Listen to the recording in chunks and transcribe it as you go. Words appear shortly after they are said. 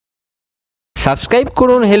Subscribe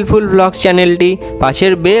করুন helpful blogs চ্যানেলটি,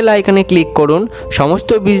 পাশের বেল আইকনে ক্লিক করুন সমস্ত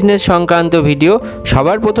বিজনেস সংক্রান্ত ভিডিও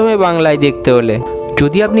সবার প্রথমে বাংলায় দেখতে হলে।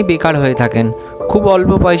 যদি আপনি বেকার হয়ে থাকেন, খুব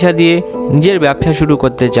অল্প পয়সা দিয়ে নিজের ব্যবসা শুরু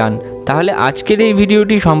করতে চান, তাহলে আজকের এই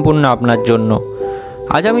ভিডিওটি সম্পূর্ণ আপনার জন্য।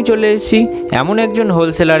 আজ আমি চলে এসেছি এমন একজন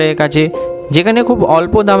হোলসেলারের কাছে যেখানে খুব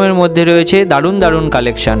অল্প দামের মধ্যে রয়েছে দারুণ দারুণ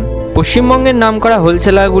কালেকশান। পশ্চিমবঙ্গের নামকরা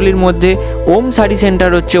হোলসেলারগুলির মধ্যে ওম শাড়ি সেন্টার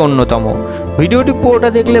হচ্ছে অন্যতম। ভিডিওটি পুরোটা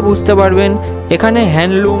দেখলে বুঝতে পারবেন এখানে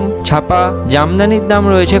হ্যান্ডলুম, ছাপা, জামদানির দাম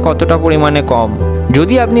রয়েছে কতটা পরিমাণে কম।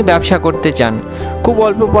 যদি আপনি ব্যবসা করতে চান খুব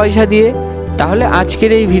অল্প পয়সা দিয়ে, তাহলে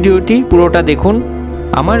আজকের এই ভিডিওটি পুরোটা দেখুন।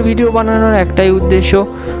 আমার ভিডিও বানানোর একটাই উদ্দেশ্য,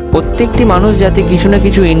 প্রত্যেকটি মানুষ যাতে কিছু না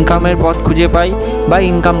কিছু ইনকামের পথ খুঁজে পায় বা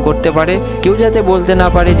ইনকাম করতে পারে, কেউ যাতে বলতে না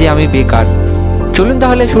পারে যে আমি বেকার। চলুন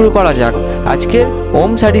তাহলে শুরু করা যাক আজকের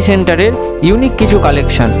ওম শাড়ি সেন্টারের ইউনিক কিছু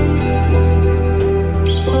কালেকশন।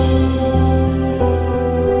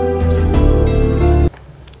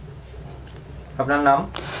 আপনার নাম?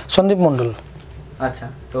 সন্দীপ মণ্ডল। আচ্ছা,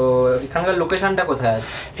 তো এখানকার লোকেশনটা কোথায় আছে?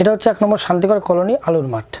 এটা হচ্ছে 1 নম্বর শান্তিপুর কলোনি, আলুর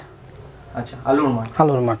মাঠ। আচ্ছা, আলুর মাঠ।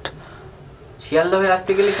 আলুর মাঠ। শিয়ালদা হয়ে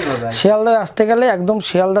আসতে গেলে কিভাবে? শিয়ালদায় আসতে গেলে একদম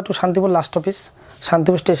Sealdah two Shantipur last office,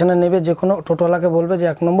 Shantipur স্টেশনে নেবে যে কোনো টোটোওয়ালাকে বলবে যে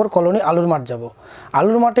 1 নম্বর কলোনি আলুর মাঠ যাব।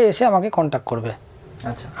 আলুর মাঠে এসে আমাকে কন্ট্যাক্ট করবে।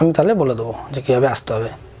 আচ্ছা, আমি তাহলে বলে দেবো যে কীভাবে আসতে হবে।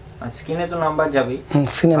 স্ক্রিনে তো নাম্বার যাবে।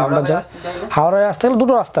 স্ক্রিনে নাম্বার যাবে। হাওড়ায় আসতে গেলে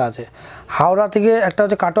দুটো রাস্তা আছে। হাওড়া থেকে একটা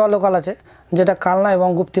হচ্ছে কাটোয়া লোকাল আছে, যেটা কালনা এবং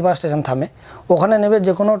গুপ্তিপাড়া স্টেশন থামে। ওখানে নেবে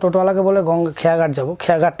যে কোনো টোটোওয়ালাকে বলে খেয়াঘাট যাবো,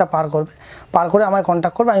 খেয়াঘাটটা পার করবে, পার করে আমায়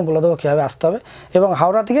কন্ট্যাক্ট করবে, আমি বলে দেবো কীভাবে আসতে হবে। এবং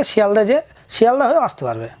হাওড়া থেকে শিয়ালদা হয়ে আসতে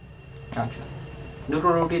পারবে। আচ্ছা,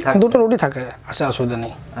 দুটো রুটি থাকে, আসে অসুবিধা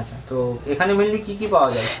নেই। আচ্ছা, তো এখানে মেনলি কী কী পাওয়া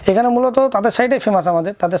যায়? এখানে মূলত তাদের সাইডে ফেমাস,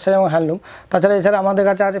 আমাদের তাদের সাইড এবং হ্যান্ডলুম। তাছাড়া এছাড়া আমাদের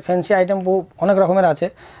কাছে আছে ফ্যান্সি আইটেম অনেক রকমের আছে,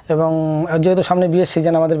 এবং যেহেতু সামনে বিয়ের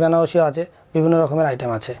সিজন, আমাদের বেনারসিও আছে, বিভিন্ন রকমের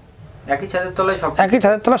আইটেম আছে। একই ছাদের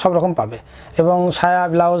তলায় সব রকম পাবে, এবং সায়া,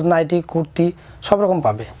 ব্লাউজ, নাইটি, কুর্তি সব রকম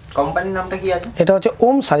পাবে। কোম্পানির নামটা কি আছে? এটা হচ্ছে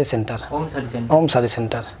ওম শাড়ি সেন্টার। ওম শাড়ি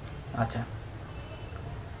সেন্টার। আচ্ছা,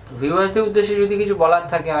 ভিউয়ারদের উদ্দেশ্যে যদি কিছু বলার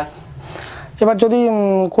থাকে আর? এবার যদি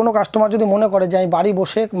কোনো কাস্টমার যদি মনে করে যে আমি বাড়ি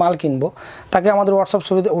বসে মাল কিনবো, তাকে আমাদের হোয়াটসঅ্যাপ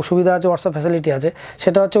সুবিধা আছে, হোয়াটসঅ্যাপ ফ্যাসিলিটি আছে।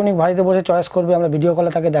 সেটা হচ্ছে উনি বাড়িতে বসে চয়েস করবে, আমরা ভিডিও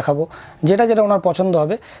কলে তাকে দেখাবো, যেটা ওনার পছন্দ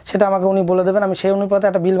হবে সেটা আমাকে উনি বলে দেবেন। আমি সেই অনুপাতে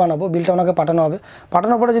একটা বিল বানাবো, বিলটা ওনাকে পাঠানো হবে।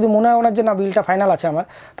 পাঠানোর পরে যদি মনে হয় ওনার যে না বিলটা ফাইনাল আছে আমার,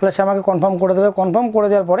 তাহলে সে আমাকে কনফার্ম করে দেবে। কনফার্ম করে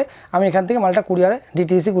দেওয়ার পরে আমি এখান থেকে মালটা কুরিয়ারে,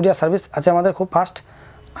 ডিটিসি কুরিয়ার সার্ভিস আছে আমাদের, খুব ফাস্ট,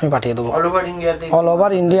 আমি পাঠিয়ে দেবো। অল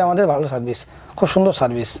ওভার ইন্ডিয়া আমাদের ভালো সার্ভিস, খুব সুন্দর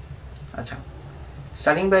সার্ভিস। আচ্ছা,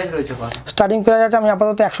 স্টার্টিং প্রাইস রয়েছে কত? স্টার্টিং প্রাইস আছে, আমি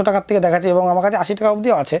আপাতত 100 টাকার থেকে দেখাচ্ছি, এবং আমার কাছে 80 টাকা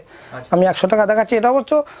অবধিও আছে। আমি 100 টাকা দেখাচ্ছি। এটা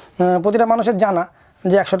অবশ্য প্রতিটা মানুষের জানা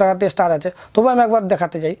যে 100 টাকা থেকে স্টার্ট আছে, তবু আমি একবার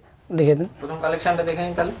দেখাতে চাই, দেখে দিন। প্রথম কালেকশনটা দেখে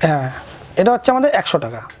নিন তাহলে। হ্যাঁ, এটা হচ্ছে আমাদের 100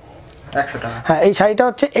 টাকা। 100 টাকা। হ্যাঁ, এই শাড়িটা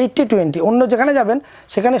হচ্ছে 80-20। অন্য যেখানে যাবেন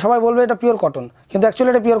সেখানে সবাই বলবে এটা পিওর কটন, কিন্তু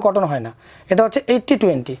অ্যাকচুয়ালি এটা পিওর কটন হয় না। এটা হচ্ছে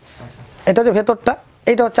 80-20। এটা হচ্ছে ভেতরটা,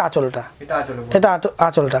 এইটা হচ্ছে আঁচলটা। এটা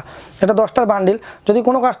আঁচলটা। এটা 10টার বান্ডিল। যদি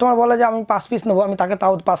কোনো কাস্টমার বলে যে আমি 5 পিস নেবো, আমি তাকে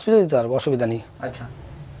তাও 5 পিসও দিতে পারবো, অসুবিধা নেই। আচ্ছা,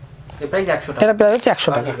 এটা প্রাইস হচ্ছে 100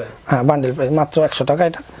 টাকা। হ্যাঁ, বান্ডিল প্রাইস মাত্র 100 টাকা।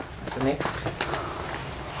 এটা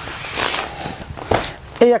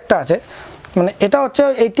এই একটা আছে, মানে এটা হচ্ছে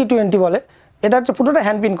 80-20 বলে। এটা হচ্ছে পুরোটা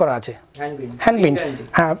হ্যান্ড প্রিন্ট করা আছে। হ্যান্ড প্রিন্ট,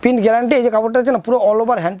 হ্যাঁ, প্রিন্ট গ্যারান্টি। এই যে কাপড়টা আছে না, পুরো অল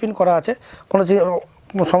ওভার হ্যান্ড প্রিন্ট করা আছে, কোনো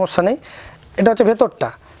সমস্যা নেই। এটা হচ্ছে ভেতরটা,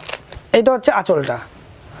 এইটা হচ্ছে আঁচলটা।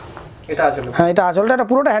 হ্যাঁ, এটা আঁচলটা, এটা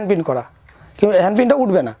পুরোটা হ্যান্ড প্রিন্ট করা, কিন্তু হ্যান্ড প্রিন্টটা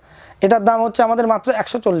উঠবে না। এটার দাম হচ্ছে আমাদের মাত্র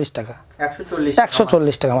 140 টাকা।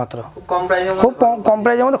 140 টাকা মাত্র, খুব কম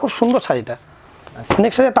প্রাইসের মধ্যে খুব সুন্দর শাড়িটা।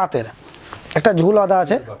 নেক্সট আছে তাঁতের একটা ঝুল আদা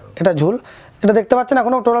আছে। এটা ঝুল, এটা দেখতে পাচ্ছেন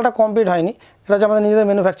এখনও টোটালটা কমপ্লিট হয়নি। এটা হচ্ছে আমাদের নিজেদের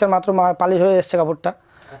ম্যানুফ্যাকচার, মাত্র পালিশ হয়ে এসছে কাপড়টা।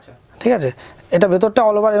 ঠিক আছে, এটা ভেতরটা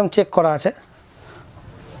অল ওভার এরকম চেক করা আছে,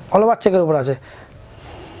 অল ওভার চেকের উপর আছে।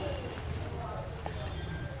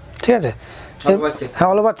 ঠিক আছে, হ্যাঁ,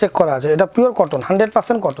 অল ওভার চেক করা আছে। এটা পিওর কটন,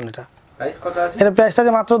 100% কটন। এটা এটা প্রাইসটা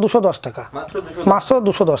আছে মাত্র 210 টাকা। মাত্র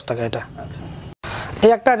 210 টাকা এটা।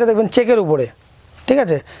 এই একটা আছে দেখবেন চেকের উপরে। ঠিক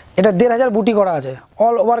আছে, এটা 1500 বুটি করা আছে,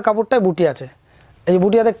 অল ওভার কাপড়টায় বুটি আছে। এই যে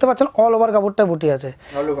বুটিয়া দেখতে পাচ্ছেন, অল ওভার কাপড়টায় বুটি আছে,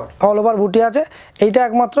 অল ওভার বুটি আছে। এইটা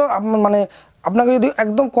একমাত্র মানে আপনাকে যদি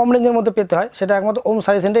একদম কম রেঞ্জের মধ্যে পেতে হয়, সেটা একমাত্র ওম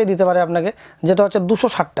শাড়ি সেন্টারই দিতে পারে আপনাকে, যেটা হচ্ছে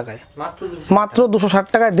 260 টাকায়। মাত্র 260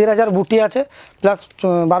 টাকায় 1500 বুটি আছে, প্লাস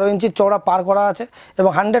 12 ইঞ্চি চওড়া পার করা আছে,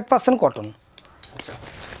 এবং 100% কটন।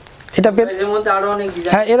 এটা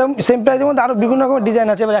হ্যাঁ, এরকম সেম প্রাইসের মধ্যে আরও বিভিন্ন রকমের ডিজাইন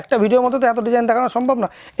আছে। এবার একটা ভিডিওর মতো তো এত ডিজাইন দেখানো সম্ভব না।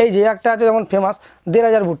 এই যে একটা আছে যেমন ফেমাস,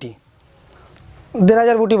 1500 বুটি,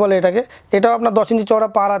 1500 বুটি বলে এটাকে। এটাও আপনার 10 ইঞ্চি চওড়া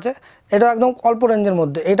পার আছে, এটাও একদম অল্প রেঞ্জের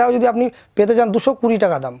মধ্যে। এটাও যদি আপনি পেতে চান 220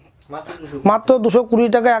 টাকা দাম, মাত্র 220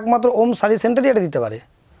 টাকা একমাত্র ওম শাড়ি সেন্টারই এটা দিতে পারে।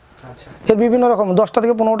 আচ্ছা, এর বিভিন্ন রকম 10টা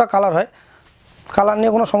থেকে 15টা কালার হয়, কালার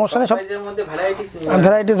নিয়ে কোনো সমস্যা নেই, সব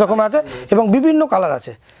ভ্যারাইটিস রকম আছে এবং বিভিন্ন কালার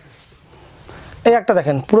আছে। এই একটা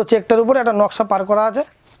দেখেন পুরো চেকটার উপরে একটা নকশা পার করা আছে,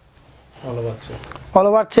 অল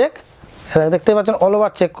ওভার চেক, দেখতে পাচ্ছেন অল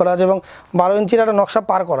ওভার চেক করা আছে এবং 12 ইঞ্চির একটা নকশা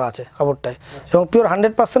পার করা আছে কাপড়টায় এবং পিওর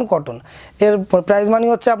 100% কটন। এর প্রাইস মানি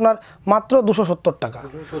হচ্ছে আপনার মাত্র 270 টাকা,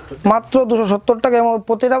 মাত্র 270 টাকা। এবং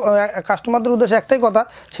প্রতিটা কাস্টমারদের উদ্দেশ্যে একটাই কথা,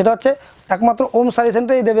 সেটা হচ্ছে একমাত্র ওম শাড়ি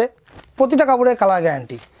সেন্টারেই দেবে প্রতিটা কাপড়ের কালার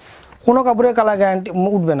গ্যারান্টি, কোনো কাপড়ের কালার গ্যারান্টি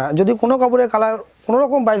উঠবে না। যদি কোনো কাপড়ের কালার কোনো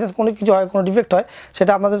রকম বাইচান্স কোনো কিছু হয়, কোনো ডিফেক্ট হয়,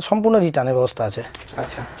 সেটা আপনাদের সম্পূর্ণ রিটার্নের ব্যবস্থা আছে।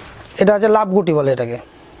 আচ্ছা, এটা হচ্ছে লাভ গুটি বলে এটাকে,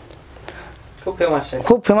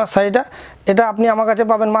 খুব ফেমাস শাড়িটা। এটা আপনি আমার কাছে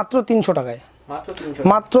পাবেন মাত্র 300 টাকায়,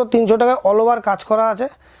 মাত্র 300 টাকায়। অল ওভার কাজ করা আছে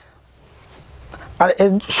আর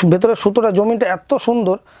এর ভেতরে সুতোটা জমিনটা এত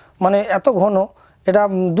সুন্দর, মানে এত ঘন। এটা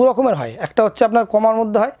দু রকমের হয়, একটা হচ্ছে আপনার কমার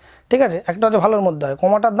মধ্যে হয়, ঠিক আছে, একটা হচ্ছে ভালোর মধ্যে হয়।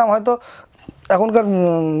 কমাটার দাম হয়তো এখনকার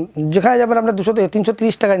যেখানে যাবেন আপনার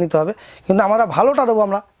 330 টাকায় নিতে হবে, কিন্তু আমরা ভালোটা দেবো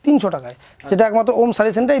আমরা 300 টাকায়, যেটা একমাত্র ওম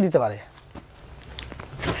শাড়ি সেন্টারই দিতে পারে।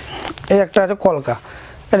 এই একটা আছে কলকা,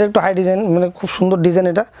 এটা একটু হাই ডিজাইন, মানে খুব সুন্দর ডিজাইন।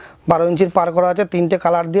 এটা 12 ইঞ্চির পার করা আছে, 3টে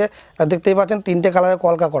কালার দিয়ে, দেখতেই পাচ্ছেন 3টে কালারের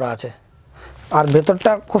কলকা করা আছে। আর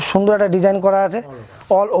ভেতরটা খুব সুন্দর একটা ডিজাইন করা আছে,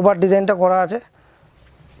 অল ওভার ডিজাইনটা করা আছে,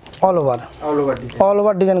 অল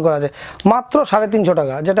ওভার ডিজাইন করা আছে। মাত্র 350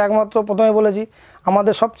 টাকা, যেটা একমাত্র প্রথমে বলেছি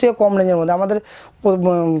আমাদের সবচেয়ে কম রেঞ্জের মধ্যে। আমাদের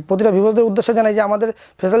প্রতিটা ভিউয়ারদের উদ্দেশ্যে জানাই যে আমাদের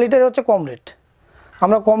ফ্যাসিলিটি হচ্ছে কম রেট,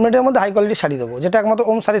 আমরা কম রেটের মধ্যে হাই কোয়ালিটির শাড়ি দেবো, যেটা একমাত্র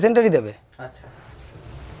ওম শাড়ি সেন্টারই দেবে। আচ্ছা,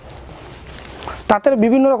 তাঁতের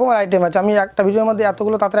বিভিন্ন রকমের আইটেম আছে, আমি একটা ভিডিওর মধ্যে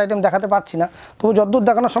এতগুলো তাঁতের আইটেম দেখাতে পারছি না, তবু যতদূর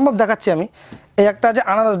দেখানো সম্ভব দেখাচ্ছি আমি। এই একটা আছে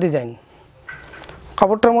আনারস ডিজাইন,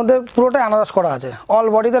 কাপড়টার মধ্যে পুরোটাই আনারস করা আছে, অল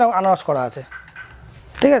বডিতে আনারস করা আছে,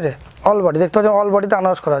 ঠিক আছে, অল বডি দেখতে পাচ্ছেন, অল বডিতে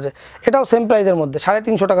আনারস করা আছে। এটাও সেম প্রাইসের মধ্যে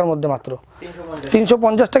 350 টাকার মধ্যে, মাত্র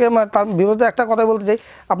 350 টাকা। তার বিপরীতে একটা কথা বলতে চাই,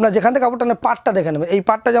 আপনার যেখান থেকে কাপড়টা নেন পাটটা দেখে নেবেন। এই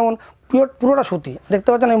পাটটা যেমন পুরোটা সুতি, দেখতে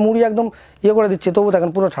পাচ্ছেন এই মুড়ি একদম ইয়ে করে দিচ্ছে, তবু দেখেন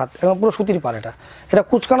পুরো ছাদ এবং পুরো সুতির পার। এটা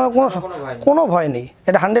কুচকানোর কোনো ভয় নেই,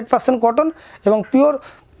 এটা 100% কটন এবং পিওর,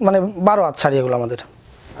 মানে 12 হাত শাড়ি এগুলো আমাদের,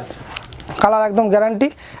 কালার একদম গ্যারান্টি।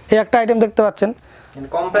 এই একটা আইটেম দেখতে পাচ্ছেন,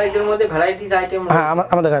 কম প্রাইসের মধ্যে ভ্যারাইটিস আইটেম হ্যাঁ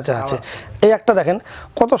আমাদের কাছে আছে। এই একটা দেখেন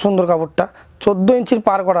কত সুন্দর কাপড়টা, 14 ইঞ্চির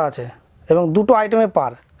পার করা আছে এবং দুটো আইটেমে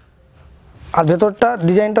পার। আর ভেতরটা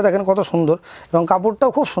ডিজাইনটা দেখেন কত সুন্দর এবং কাপড়টাও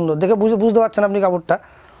খুব সুন্দর, দেখে বুঝতে পারছেন আপনি কাপড়টা।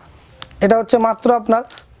 এটা হচ্ছে মাত্র আপনার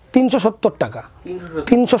 370 টাকা,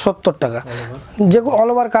 370 টাকা। যে অল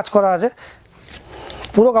ওভার কাজ করা আছে,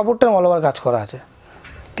 পুরো কাপড়টা অল ওভার কাজ করা আছে,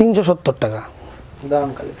 370 টাকা।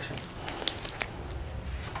 দারুণ কালেকশন।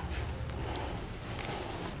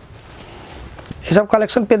 এসব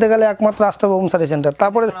কালেকশন পেতে গেলে একমাত্র আসতে হবে ওম শাড়ি সেন্টার।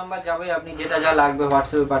 তারপরে নাম্বার যাবে, আপনি যেটা যা লাগবে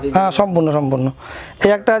হোয়াটসঅ্যাপে পাঠিয়ে হ্যাঁ, সম্পূর্ণ।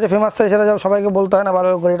 এই একটা আছে ফেমাস শাড়ি, সেটা সবাইকে বলতে হয় না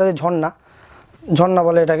বারবার করে, এটা হচ্ছে ঝর্ণা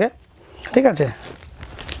বলে এটাকে, ঠিক আছে,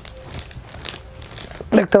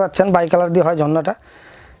 দেখতে পাচ্ছেন বাই কালার দিয়ে হয় ঝর্ণাটা।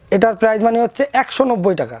 এটার প্রাইস মানে হচ্ছে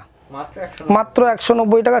 190 টাকা, মাত্র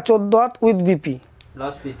 190 টাকা, 14 হাত উইথ বিপি,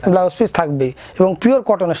 ব্লাউজ পিস থাকবেই এবং পিওর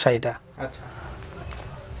কটনের শাড়িটা। আচ্ছা,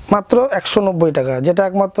 মাত্র 190 টাকা, যেটা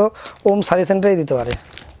একমাত্র ওম শাড়ি সেন্টারেই দিতে পারে।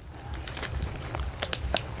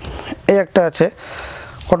 এই একটা আছে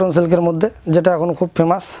কটন সিল্কের মধ্যে, যেটা এখন খুব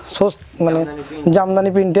ফেমাস, মানে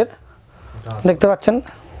জামদানি প্রিন্টের, দেখতে পাচ্ছেন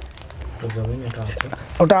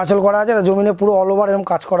ওটা আঁচল করা আছে, এটা জমিনে পুরো অল ওভার এরকম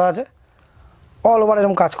কাজ করা আছে, অল ওভার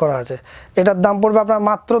এরকম কাজ করা আছে। এটার দাম পড়বে আপনার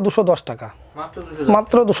মাত্র 210 টাকা,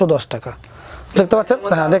 মাত্র 210 টাকা। দেখতে পাচ্ছেন,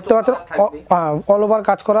 হ্যাঁ দেখতে পাচ্ছেন অল ওভার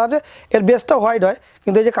কাজ করা আছে। এর বেসটা হোয়াইট হয়,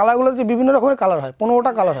 কিন্তু এই যে কালারগুলো যে বিভিন্ন রকমের কালার হয়,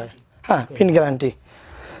 15টা কালার হয়, হ্যাঁ প্রিন্ট গ্যারান্টি।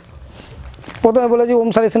 প্রথমে বলেছি ওম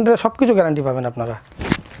শাড়ি সেন্টারে সব কিছু গ্যারান্টি পাবেন আপনারা।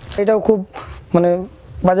 এটাও খুব মানে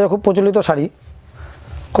বাজারে খুব প্রচলিত শাড়ি,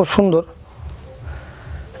 খুব সুন্দর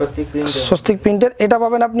স্বস্তিক প্রিন্টের। এটা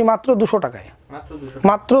পাবেন আপনি মাত্র 200 টাকায়,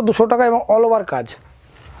 মাত্র 200 টাকা এবং অল ওভার কাজ,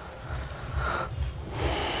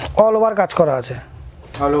 অল ওভার কাজ করা আছে,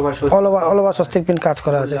 অল ওভার স্বস্তিক প্রিন্ট কাজ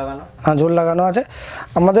করা আছে, হ্যাঁ ঝুল লাগানো আছে।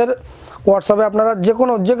 আমাদের হোয়াটসঅ্যাপে আপনারা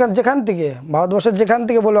যেখান থেকে ভারতবর্ষের যেখান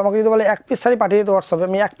থেকে বলবো, আমাকে যদি বলে 1 পিস শাড়ি পাঠিয়ে দিতে হোয়াটসঅ্যাপে,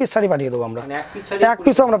 আমি 1 পিস শাড়ি পাঠিয়ে দেবো। আমরা 1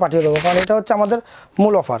 পিসও আমরা পাঠিয়ে দেবো, কারণ এটা হচ্ছে আমাদের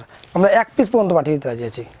মূল অফার, আমরা 1 পিস পর্যন্ত পাঠিয়ে দিতে রাজি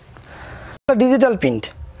আছি। ডিজিটাল প্রিন্ট,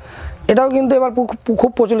 এটাও কিন্তু এবার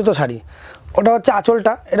খুব প্রচলিত শাড়ি। ওটা হচ্ছে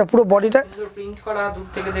আঁচলটা, এটা পুরো বডিটা প্রিন্ট করা, দূর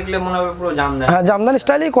থেকে দেখলে মনে হবে পুরো জামদানি, হ্যাঁ জামদানি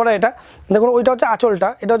স্টাইলেই করা। এটা দেখুন, ওইটা হচ্ছে আঁচলটা,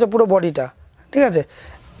 এটা হচ্ছে পুরো বডিটা, ঠিক আছে,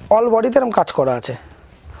 অল বডিতে এরকম কাজ করা আছে,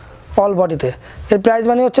 অল বডিতে। এর প্রাইস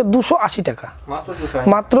মানে হচ্ছে 280 টাকা,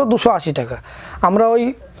 মাত্র 280 টাকা। আমরা ওই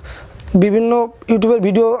বিভিন্ন ইউটিউবের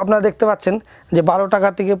ভিডিও আপনারা দেখতে পাচ্ছেন যে 12 টাকা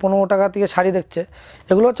থেকে 15 টাকা থেকে শাড়ি দেখছে,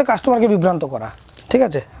 এগুলো হচ্ছে কাস্টমারকে বিভ্রান্ত করা, ঠিক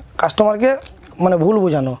আছে, কাস্টমারকে মানে ভুল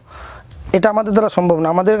বোঝানো। এটা আমাদের দ্বারা সম্ভব না।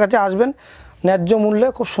 আমাদের কাছে আসবেন, ন্যায্য মূল্যে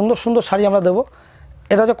খুব সুন্দর সুন্দর শাড়ি আমরা দেবো।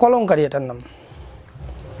 এটা হচ্ছে কলমকারি, এটার নাম,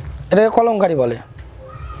 এটাকে কলমকারি বলে।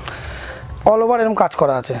 অল ওভার এরকম কাজ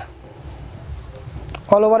করা আছে,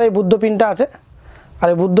 অল ওভার এই বুদ্ধ পিনটা আছে, আর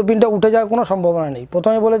এই বুদ্ধ পিনটা উঠে যাওয়ার কোনো সম্ভাবনা নেই।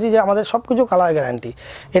 প্রথমে বলেছি যে আমাদের সব কিছু কালার গ্যারান্টি।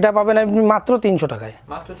 এটা পাবেন আপনি মাত্র 300 টাকায়,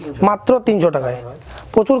 মাত্র 300 টাকায়।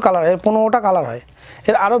 প্রচুর কালার, এর 15টা কালার হয়,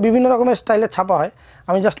 এর আরও বিভিন্ন রকমের স্টাইলের ছাপা হয়।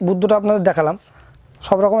 আমি জাস্ট বুদ্ধটা আপনাদের দেখালাম,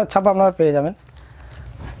 সব রকমের ছাপা আপনারা পেয়ে যাবেন।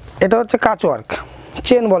 এটা হচ্ছে কাচ ওয়ার্ক,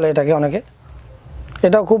 চেন বলে এটাকে অনেকে।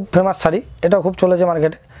 এটাও খুব ফেমাস শাড়ি, এটাও খুব চলেছে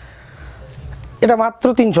মার্কেটে। এটা মাত্র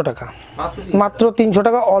 300 টাকা, মাত্র 300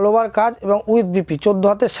 টাকা। অল ওভার কাজ এবং উইথ বিপি, 14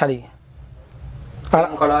 হাতের শাড়ি, আর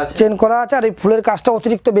চেন করা আছে। আর এই ফুলের কাজটা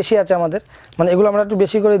অতিরিক্ত বেশি আছে আমাদের, মানে এগুলো আমরা একটু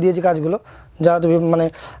বেশি করে দিয়েছি কাজগুলো,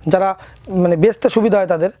 যারা বেচতে সুবিধা হয়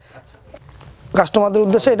তাদের কাস্টমারদের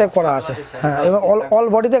উদ্দেশ্যে এটা করা আছে। হ্যাঁ, এবং অল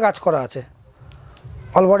বডিতে কাজ করা আছে,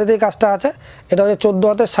 অল বডিতেই কাজটা আছে। এটা হচ্ছে 14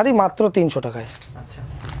 হাতের শাড়ি, মাত্র 300 টাকায়।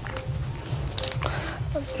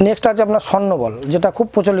 নেক্সট আছে আপনার স্বর্ণবল, যেটা খুব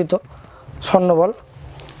প্রচলিত। স্বর্ণবল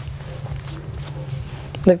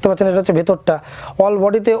দেখতে পাচ্ছেন, এটা হচ্ছে ভেতরটা অল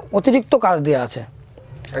বডিতে অতিরিক্ত কাজ দেওয়া আছে,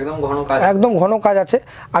 একদম ঘন কাজ আছে।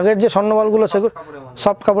 আগের যে স্বর্ণবলগুলো সেগুলো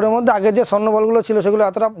সফট কাপড়ের মধ্যে, আগের যে স্বর্ণবলগুলো ছিল সেগুলো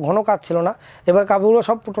এতটা ঘন কাজ ছিল না। এবার কাপড়গুলো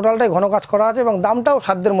সব টোটালটাই ঘন কাজ করা আছে, এবং দামটাও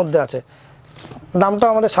সাধ্যের মধ্যে আছে, দামটাও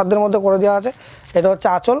আমাদের সাধ্যের মধ্যে করে দেওয়া আছে। এটা হচ্ছে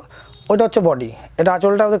আঁচল, ওইটা হচ্ছে বডি। এটা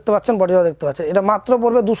আঁচলটাও দেখতে পাচ্ছেন, বডিটাও দেখতে পাচ্ছেন। এটা মাত্র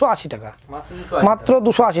পড়বে 280 টাকা, মাত্র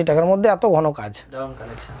 280 টাকার মধ্যে এত ঘন কাজ।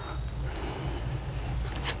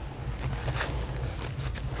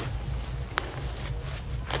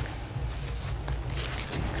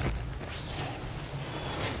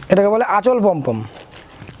 এটাকে বলে আঁচল পমপম,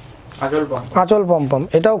 আঁচল পমপম।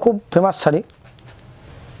 এটাও খুব ফেমাস শাড়ি।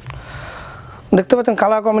 দেখতে পাচ্ছেন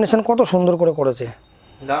কালার কম্বিনেশন কত সুন্দর করে করেছে।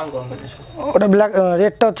 ওটা ব্ল্যাক,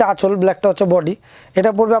 রেডটা হচ্ছে আঁচল, ব্ল্যাকটা হচ্ছে বডি। এটা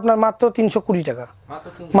পড়বে আপনার মাত্র 320 টাকা,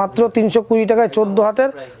 মাত্র 320 টাকায়। 14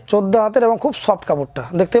 হাতের এবং খুব সফট কাপড়টা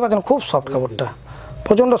দেখতে পাচ্ছেন, খুব সফট কাপড়টা,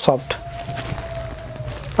 প্রচণ্ড সফট।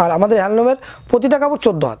 আর আমাদের হ্যান্ডলুমের প্রতিটা কাপড়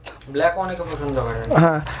 14 হাত।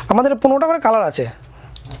 হ্যাঁ, আমাদের 15টা করে কালার আছে,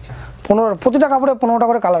 15, প্রতিটা কাপড়ে 15টা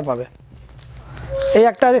করে কালার পাবে। এই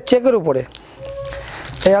একটা আছে চেকের উপরে,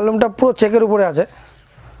 এই হ্যান্ডলুমটা পুরো চেকের উপরে আছে।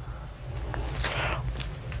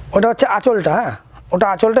 ওটা হচ্ছে আঁচলটা, হ্যাঁ ওটা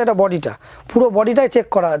আঁচলটা, এটা বডিটা, পুরো বডিটাই চেক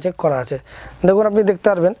করা আছে। দেখুন, আপনি দেখতে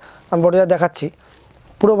পারবেন, আমি বডিটা দেখাচ্ছি,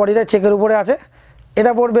 পুরো বডিটাই চেকের উপরে আছে।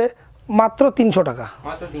 এটা পড়বে মাত্র 300 টাকা,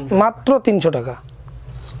 মাত্র 300 টাকা।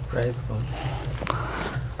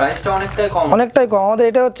 অনেকটাই কম। আমাদের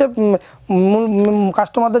এটা হচ্ছে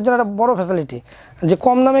কাস্টমারদের জন্য একটা বড় ফ্যাসিলিটি, যে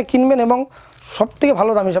কম দামে কিনবেন এবং সবথেকে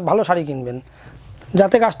ভালো দামে ভালো শাড়ি কিনবেন,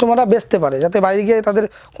 যাতে কাস্টমাররা বেচতে পারে, যাতে বাইরে গিয়ে তাদের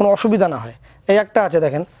কোনো অসুবিধা না হয়। এই একটা আছে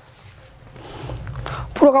দেখেন,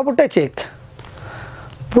 পুরো কাপড়টাই চেক,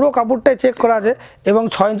 পুরো কাপড়টাই চেক করা আছে, এবং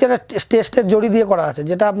 6 ইঞ্চের টেস্টের জড়ি দিয়ে করা আছে,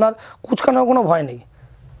 যেটা আপনার কুচকানোর কোনো ভয় নেই,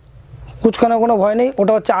 কুচকানোর কোনো ভয় নেই।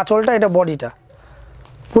 ওটা হচ্ছে আঁচলটা, এটা বডিটা,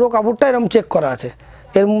 পুরো কাপড়টা এরকম চেক করা আছে।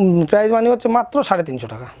 এর প্রাইস মানি হচ্ছে মাত্র 350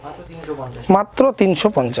 টাকা, মাত্র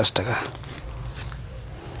 350 টাকা।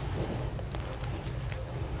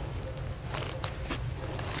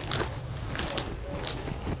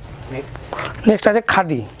 নেক্সট আছে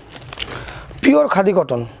খাদি, পিওর খাদি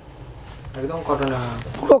কটন,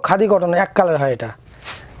 পুরো খাদি কটন, এক কালার হয় এটা।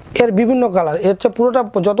 এর বিভিন্ন কালার, এর হচ্ছে পুরোটা,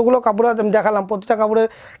 যতগুলো কাপড় আমি দেখালাম প্রতিটা কাপড়ের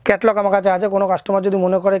ক্যাটলগ আমার কাছে আছে। কোনো কাস্টমার যদি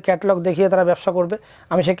মনে করে ক্যাটলগ দেখিয়ে তারা ব্যবসা করবে,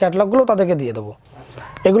 আমি সেই ক্যাটলগগুলো তাদেরকে দিয়ে দেবো।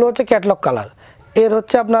 এগুলো হচ্ছে ক্যাটলগ কালার। এর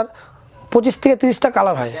হচ্ছে আপনার 25 থেকে 30টা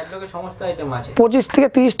কালার হয়, 25 থেকে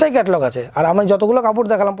 30টাই ক্যাটলগ আছে। আর আমি যতগুলো কাপড়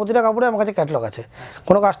দেখালাম প্রতিটা কাপড়ে আমার কাছে ক্যাটলগ আছে।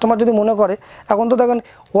 কোনো কাস্টমার যদি মনে করে, এখন তো দেখেন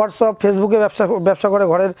হোয়াটসঅ্যাপ ফেসবুকে ব্যবসা করে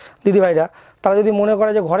ঘরের দিদিভাইরা, তারা যদি মনে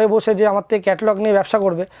করে যে ঘরে বসে যে আমার থেকে ক্যাটলগ নিয়ে ব্যবসা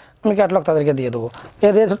করবে, আমি ক্যাটলগ তাদেরকে দিয়ে দেবো।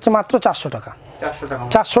 এর রেট হচ্ছে মাত্র 400 টাকা,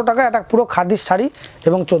 400 টাকা। এটা পুরো খাদির শাড়ি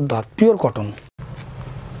এবং 14 হাত, পিওর কটন।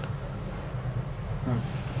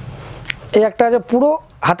 এই একটা আছে পুরো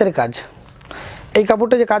হাতের কাজ। এই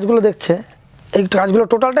কাপড়টা যে কাজগুলো দেখছে, এই কাজগুলো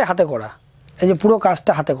টোটালটাই হাতে করা, এই যে পুরো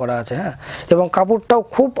কাজটা হাতে করা আছে। হ্যাঁ, এবং কাপড়টাও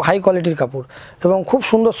খুব হাই কোয়ালিটির কাপড় এবং খুব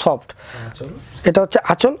সুন্দর সফট। এটা হচ্ছে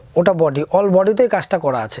আঁচল, ওটা বডি, অল বডিতেই কাজটা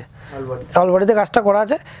করা আছে, অল বডিতে কাজটা করা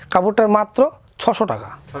আছে। কাপড়টার মাত্র 600 টাকা,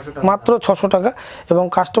 মাত্র 600 টাকা। এবং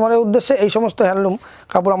কাস্টমারের উদ্দেশ্যে এই সমস্ত হ্যান্ডলুম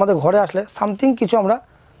কাপড় আমাদের ঘরে আসলে সামথিং কিছু আমরা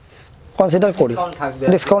কনসিডার করি,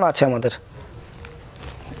 ডিসকাউন্ট আছে আমাদের।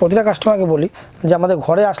 প্রতিটা কাস্টমারকে বলি যে আমাদের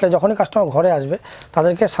ঘরে আসলে, যখনই কাস্টমার ঘরে আসবে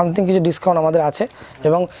তাদেরকে সামথিং কিছু ডিসকাউন্ট আমাদের আছে।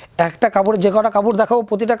 এবং একটা কাপড়, যে কটা কাপড় দেখাবো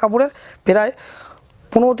প্রতিটা কাপড়ের প্রায়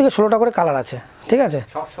 15 থেকে 16টা করে কালার আছে, ঠিক আছে,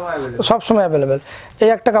 সবসময় অ্যাভেলেবেল। এই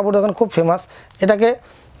একটা কাপড় দেখুন খুব ফেমাস, এটাকে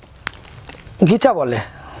ঘিচা বলে,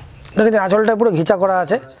 দেখেন আঁচলটা পুরো ঘিচা করা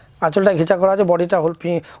আছে, আঁচলটা ঘিচা করা আছে, বডিটা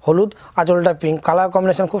হলুদ, আঁচলটা পিঙ্ক, কালার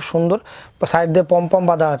কম্বিনেশন খুব সুন্দর, সাইড দিয়ে পম পম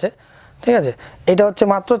বাঁধা আছে, ঠিক আছে। এটা হচ্ছে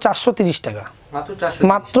মাত্র 430 টাকা,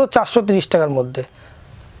 মাত্র 430 টাকার মধ্যে।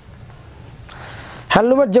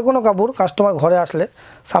 হ্যান্ডলুমের যে কোনো কাপড় কাস্টমার ঘরে আসলে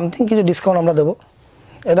সামথিং কিছু ডিসকাউন্ট আমরা দেবো।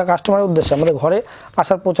 এটা কাস্টমারের উদ্দেশ্যে, আমাদের ঘরে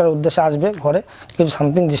আসার প্রচারের উদ্দেশ্যে আসবে, ঘরে কিছু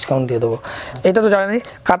সামথিং ডিসকাউন্ট দিয়ে দেবো। এটা তো জানি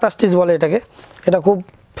কাঁথা স্টিচ বলে এটাকে, এটা খুব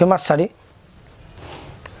ফেমাস শাড়ি,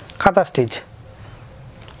 কাঁথা স্টিচ,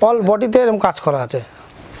 অল বডিতে এরকম কাজ করা আছে,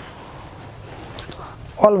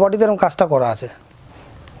 অল বডিতে এরকম কাজটা করা আছে,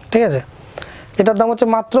 ঠিক আছে। এটার দাম হচ্ছে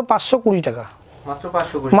মাত্র 520 টাকা,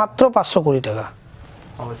 মাত্র 520 টাকা।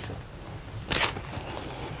 অবশ্যই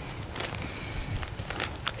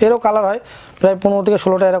এরও কালার হয় প্রায় 15 থেকে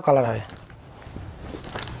 16টা, এরও কালার হয়।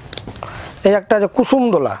 এই একটা আছে কুসুম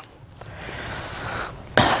দোলা,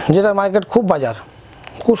 যেটা মার্কেট খুব বাজার,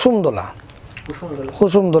 কুসুম দোলা,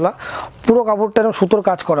 কুসুম দোলা পুরো কাপড়টা এরকম সুতোর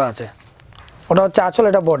কাজ করা আছে, ওটা হচ্ছে আঁচল,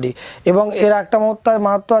 এটা বডি। এবং এর একটা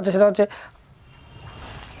মাহাত্ম আছে, সেটা হচ্ছে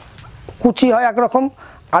কুচি হয় একরকম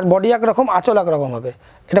আর বডি একরকম, আঁচল একরকম হবে।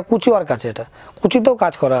 এটা কুচি ওয়ার্ক আছে, এটা কুচিতেও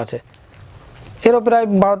কাজ করা আছে। এরও প্রায়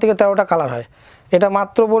 12 থেকে 13টা কালার হয়। এটা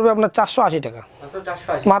মাত্র পড়বে আপনার 480 টাকা,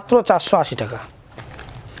 মাত্র 480 টাকা।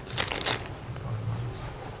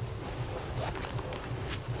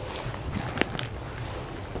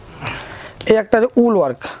 এই একটা যে উল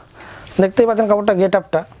ওয়ার্ক, দেখতেই পাচ্ছেন কাপড়টা গেট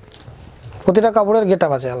আপটা, প্রতিটা কাপড়ের গেট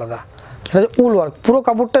আপ আছে আলাদা। এটা যে উল ওয়ার্ক, পুরো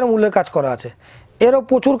কাপড়টার উলের কাজ করা আছে, এরও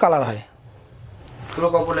প্রচুর কালার হয়।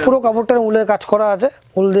 পুরো কাপড়টার উলের কাজ করা আছে,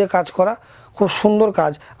 উল দিয়ে কাজ করা, খুব সুন্দর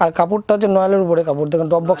কাজ। আর কাপড়টা হচ্ছে নয়ালের উপরে কাপড়, দেখুন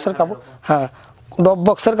ডব বক্সের কাপড়, হ্যাঁ ডব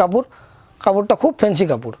বক্সের কাপড়, কাপড়টা খুব ফ্যান্সি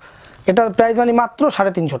কাপড়। এটার প্রাইস মানে মাত্র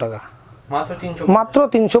 350 টাকা, মাত্র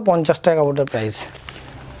 350 টাকা কাপড়টার প্রাইস।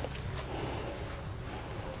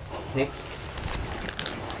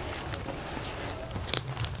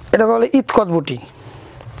 এটা বলে ইতকত বুটি,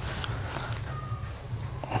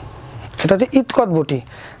 এটা হচ্ছে ইতকত বুটি।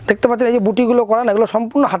 দেখতে পাচ্ছেন এই যে বুটিগুলো করা না, এগুলো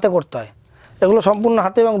সম্পূর্ণ হাতে করতে হয়, এগুলো সম্পূর্ণ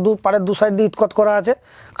হাতে, এবং পাড়ের দু সাইড দিয়ে ইতকত করা আছে।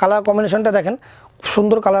 কালার কম্বিনেশনটা দেখেন,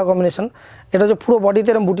 সুন্দর কালার কম্বিনেশন। এটা হচ্ছে পুরো বডিতে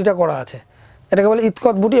এরকম বুটিটা করা আছে, এটাকে বলে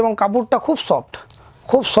ইতকত বুটি। এবং কাপড়টা খুব সফট,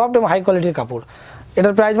 খুব সফট এবং হাই কোয়ালিটির কাপড়।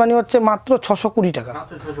 এটার প্রাইস মানি হচ্ছে মাত্র 620 টাকা,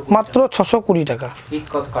 মাত্র 620 টাকা।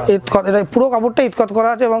 ইতকত, এটা পুরো কাপড়টা ইতকত করা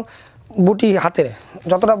আছে, এবং বুটি হাতের,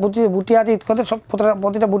 যতটা বুটি আছে ইতকতের সব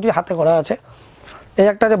প্রতিটা বুটি হাতে করা আছে। এই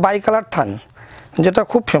একটা আছে বাই কালার থান, যেটা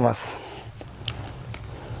খুব ফেমাস।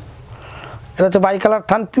 এটা হচ্ছে by colour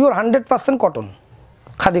than, pure 100% cotton,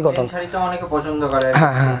 khadi cotton, অনেকে পছন্দ করে।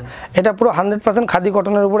 হ্যাঁ হ্যাঁ, এটা পুরো 100% খাদি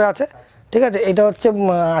কটনের উপরে আছে, ঠিক আছে। এটা হচ্ছে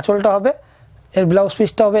আঁচলটা হবে, এর ব্লাউজ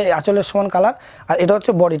পিসটা হবে আঁচলের সমান কালার, আর এটা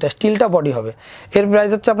হচ্ছে বডিটা, স্টিলটা বডি হবে। এর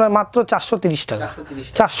প্রাইস হচ্ছে আপনার মাত্র 430 টাকা,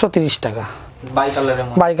 430 টাকা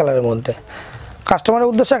বাই কালারের মধ্যে। কাস্টমারের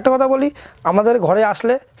উদ্দেশ্যে একটা কথা বলি, আমাদের ঘরে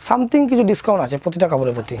আসলে সামথিং কিছু ডিসকাউন্ট আছে প্রতিটা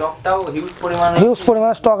কাপড়ের প্রতি, হিউজ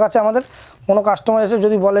পরিমাণে স্টক আছে আমাদের। কোনো কাস্টমার এসে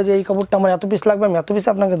যদি বলে যে এই কাপড়টা আমার এত পিস লাগবে, আমি এত পিস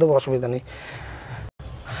আপনাকে দেবো, অসুবিধা নেই।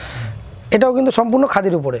 এটাও কিন্তু সম্পূর্ণ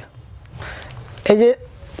খাদির উপরে। এই যে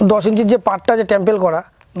 10 ইঞ্চির যে পাড়টা যে টেম্পেল করা,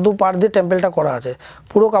 দু পাড় দিয়ে টেম্পেলটা করা আছে,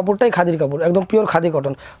 পুরো কাপড়টাই খাদির কাপড়, একদম পিওর খাদি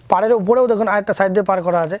কটন। পাড়ের উপরেও দেখুন আরেকটা সাইড দিয়ে পাড়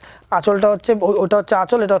করা আছে। আঁচলটা হচ্ছে, ওটা হচ্ছে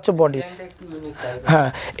আঁচল, এটা হচ্ছে বডি। হ্যাঁ,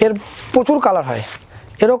 এর প্রচুর কালার হয়,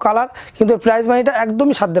 এরও কালার, কিন্তু প্রাইস মানিটা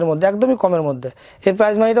একদমই সাধ্যের মধ্যে, একদমই কমের মধ্যে। এর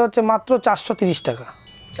প্রাইস মানিটা হচ্ছে মাত্র 430 টাকা,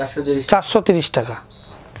 430 টাকা।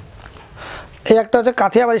 এই একটা হচ্ছে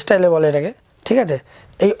কাথিয়াবাড়ি স্টাইলে বলে এটাকে, ঠিক আছে।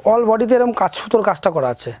 এই অল বডিতে এরকম কাজ, সুতোর কাজটা করা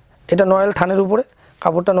আছে। এটা নয়েল থানের উপরে,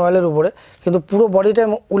 কাপড়টা নয়েলের উপরে, কিন্তু পুরো বডিটা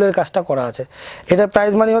উলের কাজটা করা আছে। এটার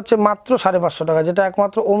প্রাইস মানি হচ্ছে মাত্র 550 টাকা, যেটা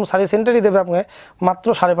একমাত্র ওম শাড়ি সেন্টারই দেবে আপনাকে, মাত্র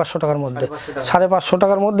 550 টাকার মধ্যে, 550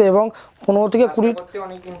 টাকার মধ্যে। এবং 15 থেকে 20,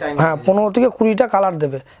 হ্যাঁ 15 থেকে 20টা কালার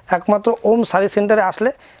দেবে। একমাত্র ওম শাড়ি সেন্টারে আসলে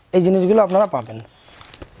এই জিনিসগুলো আপনারা পাবেন।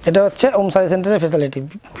 এটা হচ্ছে ওম শাড়ি সেন্টারের ফেসিলিটি,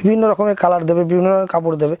 বিভিন্ন রকমের কালার দেবে, বিভিন্ন রকমের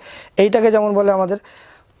কাপড় দেবে। এইটাকে যেমন বলে আমাদের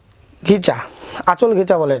ঘিচা, আঁচল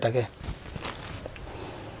ঘিচা বলে এটাকে।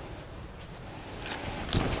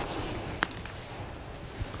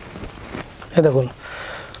 এই দেখুন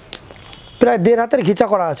প্রায় 1.5 হাতের ঘিচা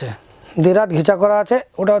করা আছে, 1.5 হাত ঘিচা করা আছে।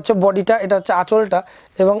 ওটা হচ্ছে বডিটা, এটা হচ্ছে আঁচলটা,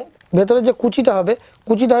 এবং ভেতরে যে কুচিটা হবে,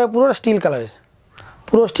 কুচিটা হবে পুরো স্টিল কালারের,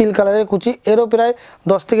 পুরো স্টিল কালারের কুচি। এরও প্রায়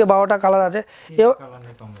 10 থেকে 12টা কালার আছে।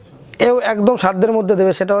 এও একদম সাধ্যের মধ্যে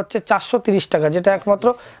দেবে, সেটা হচ্ছে 430 টাকা, যেটা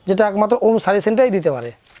একমাত্র ওম শাড়ি সেন্টারই দিতে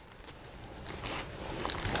পারে।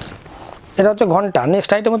 এটা হচ্ছে ঘন্টা।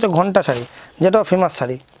 নেক্সট আইটেম হচ্ছে ঘন্টা শাড়ি, যেটাও ফেমাস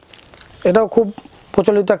শাড়ি, এটাও খুব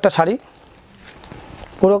প্রচলিত একটা শাড়ি।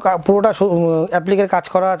 পুরোটা অ্যাপ্লিকের কাজ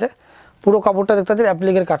করা আছে, পুরো কাপড়টা দেখতে পাচ্ছেন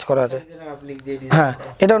অ্যাপ্লিকের কাজ করা আছে। হ্যাঁ,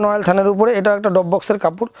 এটা নয়েল থানের উপরে, এটা একটা ডব বক্সের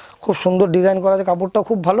কাপড়, খুব সুন্দর ডিজাইন করা আছে, কাপড়টাও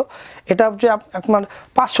খুব ভালো। এটা হচ্ছে আপনার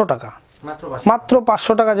 500 টাকা, মাত্র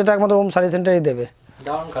 500 টাকা, যেটা একমাত্র ওম শাড়ি সেন্টারই দেবে।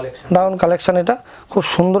 দারুন কালেকশন, এটা খুব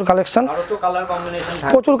সুন্দর কালেকশন,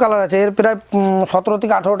 প্রচুর কালার আছে, এর প্রায় 17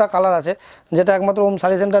 থেকে 18টা কালার আছে, যেটা একমাত্র ওম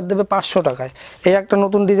শাড়ি সেন্টার দেবে 500 টাকায়। এই একটা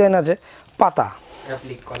নতুন ডিজাইন আছে, পাতা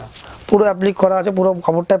পুরো অ্যাপ্লিক করা আছে, পুরো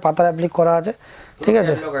কাপড়টায় পাতার অ্যাপ্লিক করা আছে, ঠিক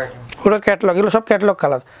আছে, পুরো ক্যাটলগ, এগুলো সব ক্যাটলগ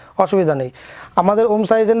কালার, অসুবিধা নেই। আমাদের ওম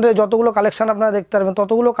শাড়ি সেন্টারে যতগুলো কালেকশন আপনারা দেখতে পারবেন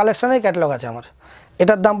ততগুলো কালেকশানেই ক্যাটলগ আছে আমার।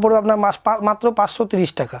 এটার দাম পড়বে আপনার মাত্র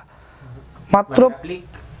 530 টাকা, মাত্র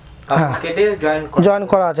জয়েন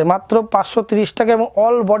করা আছে, মাত্র 530 টাকা, এবং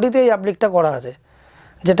অল বডিতে এই অ্যাপ্লিকটা করা আছে,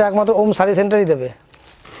 যেটা একমাত্র ওম শাড়ি সেন্টারই দেবে।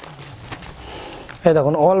 এই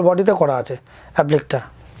দেখুন অল বডিতে করা আছে অ্যাপ্লিকটা,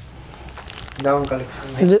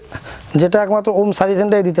 যেটা একমাত্র ওম শাড়ি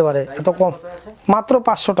সেন্টারই দিতে পারে, এত কম, মাত্র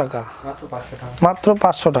 500 টাকা, মাত্র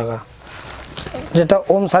 500 টাকা, যেটা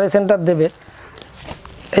ওম শাড়ি সেন্টার দেবে।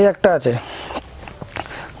 এই একটা আছে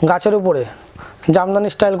গাছের উপরে জামদানি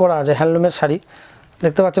স্টাইল করা আছে, হ্যান্ডলুমের শাড়ি,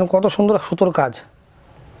 দেখতে পাচ্ছেন কত সুন্দর সুতোর কাজ,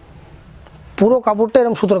 পুরো কাপড়টা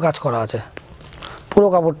এরকম সুতোর কাজ করা আছে পুরো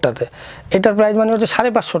কাপড়টাতে। এটার প্রাইস মানে হচ্ছে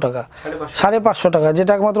 550 টাকা, 550 টাকা,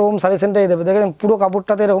 যেটা একমাত্র ওম শাড়ি সেন্টারই দেবে। দেখেন পুরো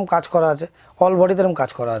কাপড়টাতে এরকম কাজ করা আছে, অল বডিতে এরকম কাজ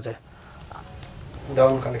করা আছে,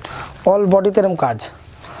 অল বডিতে এরকম কাজ।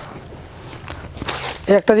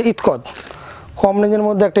 এই একটা যে ইতকত, কম রেঞ্জের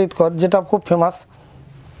মধ্যে একটা ইতকত, যেটা খুব ফেমাস,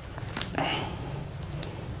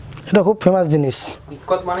 এটা খুব ফেমাস জিনিস,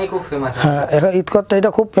 ইতকত মানেই খুব ফেমাস। হ্যাঁ, এখন ইতকতটা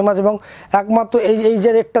এটা খুব ফেমাস, এবং একমাত্র এই যে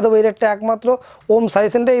রেটটা দেবো, এই রেটটা একমাত্র ওম শাড়ি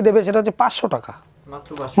সেন্টারই দেবে, সেটা হচ্ছে 500 টাকা,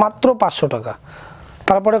 মাত্র 500 টাকা।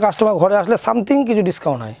 তারপরে কাস্টমার ঘরে আসলে সামথিং কিছু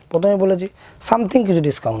ডিসকাউন্ট হয়, প্রথমে বলেছি সামথিং কিছু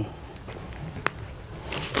ডিসকাউন্ট।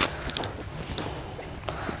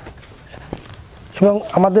 এবং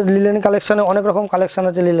আমাদের লিলেন কালেকশানে অনেক রকম কালেকশান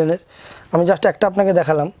আছে লিলেনের, আমি জাস্ট একটা আপনাকে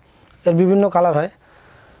দেখালাম, এর বিভিন্ন কালার হয়।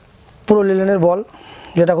 পুরো লিলেনের বল,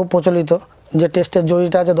 যেটা খুব প্রচলিত, যে টেস্টের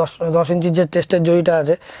জড়িটা আছে, 10 ইঞ্চির যে টেস্টের জড়িটা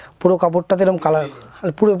আছে, পুরো কাপড়টাতে এরকম কালার,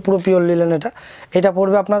 পুরো পিওর লিলেন। এটা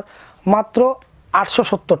পড়বে আপনার মাত্র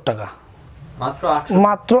 870 টাকা,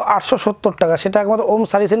 মাত্র 870 টাকা, সেটা একমাত্র ওম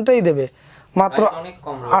শাড়ি সেন্টারই দেবে, মাত্র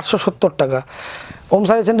 870 টাকা। ওম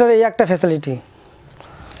শাড়ি সেন্টারে এই একটা ফ্যাসিলিটি,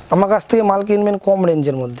 আমার কাছ থেকে মাল কিনবেন কম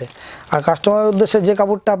রেঞ্জের মধ্যে, আর কাস্টমারের উদ্দেশ্যে যে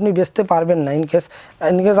কাপড়টা আপনি বেচতে পারবেন না, ইনকেস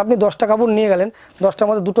আপনি 10টা কাপড় নিয়ে গেলেন, 10টার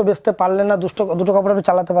মধ্যে দুটো বেচতে পারলেন না, দুটো কাপড় আপনি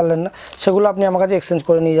চালাতে পারলেন না, সেগুলো আপনি আমার কাছে এক্সচেঞ্জ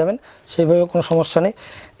করে নিয়ে যাবেন, সেইভাবে কোনো সমস্যা নেই।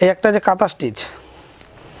 এই একটা যে কাঁথা স্টিচ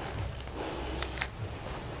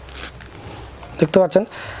দেখতে পাচ্ছেন,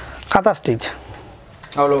 কাঁথা স্টিচ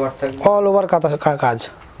অল ওভার কাঁথা কাজ,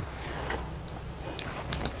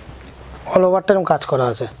 অল ওভারটা এরকম কাজ করা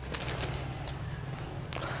আছে।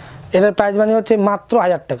 এটার প্রাইস মানে হচ্ছে মাত্র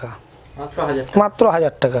 1000 টাকা, মাত্র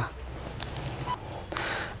 1000 টাকা।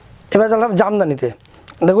 এবার চললাম জামদানিতে,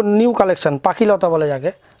 দেখুন নিউ কালেকশন, পাখিলতা বলে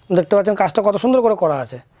যাকে, দেখতে পাচ্ছেন কাজটা কত সুন্দর করে করা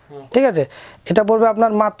আছে, ঠিক আছে। এটা পড়বে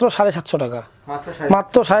আপনার মাত্র 750 টাকা,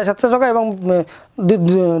 মাত্র 750 টাকা, এবং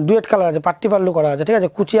ডুয়েট কালার আছে, পাট্টি পাল্লু করা আছে, ঠিক আছে,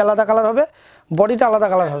 কুচি আলাদা কালার হবে, বডিটা আলাদা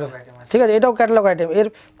কালার হবে, ঠিক আছে। এটাও ক্যাটালগ আইটেম, এর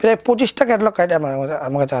প্রায় 25টা ক্যাটালগ আইটেম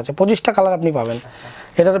আমার কাছে আছে, 25টা কালার আপনি পাবেন।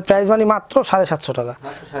 এটার প্রাইস মানে মাত্র 750 টাকা,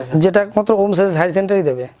 যেটা একমাত্র ওম শাড়ি সেন্টারই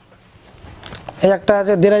দেবে। এই একটা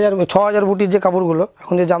আছে 6000 বুটির যে কাপড়গুলো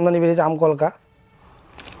এখন যে জামদানি বেরিয়েছে, আমকলকা,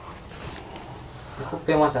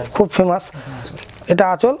 খুব ফেমাস। এটা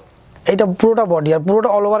আঁচল, এটা পুরোটা বডি, আর পুরোটা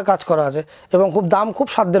অল ওভার কাজ করা আছে, এবং খুব দাম খুব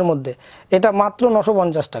সাধ্যের মধ্যে। এটা মাত্র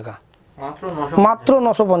 950 টাকা, মাত্র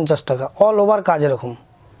 950 টাকা, অল ওভার কাজ এরকম,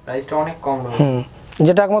 প্রাইসটা অনেক কম,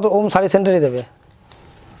 যেটা একমাত্র ওম শাড়ি সেন্টারই দেবে।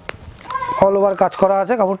 অল ওভার কাজ করা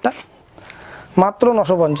আছে কাপড়টা, মাত্র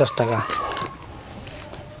 950 টাকা।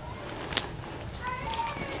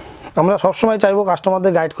 আমরা সবসময় চাইবো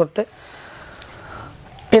কাস্টমারদের গাইড করতে।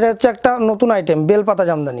 এটা হচ্ছে একটা নতুন আইটেম, বেলপাতা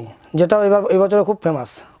জামদানি, যেটাও এবছরে খুব ফেমাস,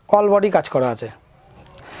 অল বডি কাজ করা আছে।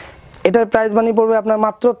 এটার প্রাইস মানি পড়বে আপনার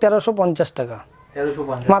মাত্র 1350 টাকা,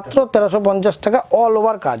 মাত্র 1350 টাকা, অল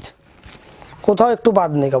ওভার কাজ, কোথাও একটু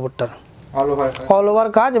বাদ নেই কাপড়টার, অল ওভার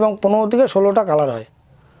কাজ, এবং 15 থেকে 16টা কালার হয়,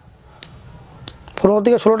 15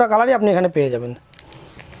 থেকে 16টা কালারই আপনি এখানে পেয়ে যাবেন।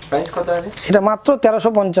 এটা মাত্র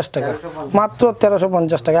 1350 টাকা, মাত্র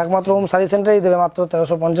 1350 টাকা, একমাত্র ওম শাড়ি সেন্টারই দেবে, মাত্র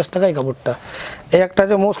 1350 টাকাই কাপড়টা। এই একটা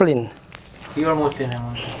হচ্ছে মসলিন,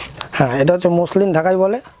 হ্যাঁ, এটা হচ্ছে মসলিন, ঢাকাই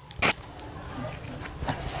বলে।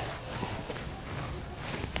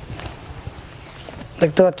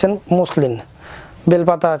 দেখতে পাচ্ছেন মসলিন,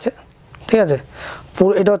 বেলপাতা আছে, ঠিক আছে।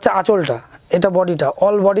 পুরো এটা হচ্ছে আঁচলটা, এটা বডিটা,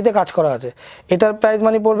 অল বডিতে কাজ করা আছে। এটার প্রাইস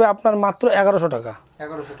মানি পড়বে আপনার মাত্র 1100 টাকা,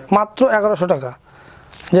 মাত্র 1100 টাকা,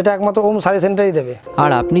 যেটা একমাত্র ওম শাড়ি সেন্টারই দেবে।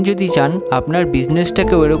 আর আপনি যদি চান আপনার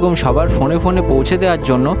বিজনেসটাকে ওইরকম সবার ফোনে ফোনে পৌঁছে দেওয়ার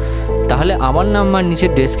জন্য, তাহলে আমার নাম্বার নিচে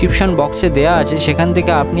ডেসক্রিপশন বক্সে দেওয়া আছে, সেখান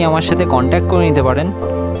থেকে আপনি আমার সাথে কন্ট্যাক্ট করে নিতে পারেন।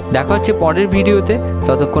 দেখা হচ্ছে পরের ভিডিওতে,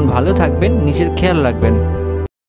 ততক্ষণ ভালো থাকবেন, নিজের খেয়াল রাখবেন।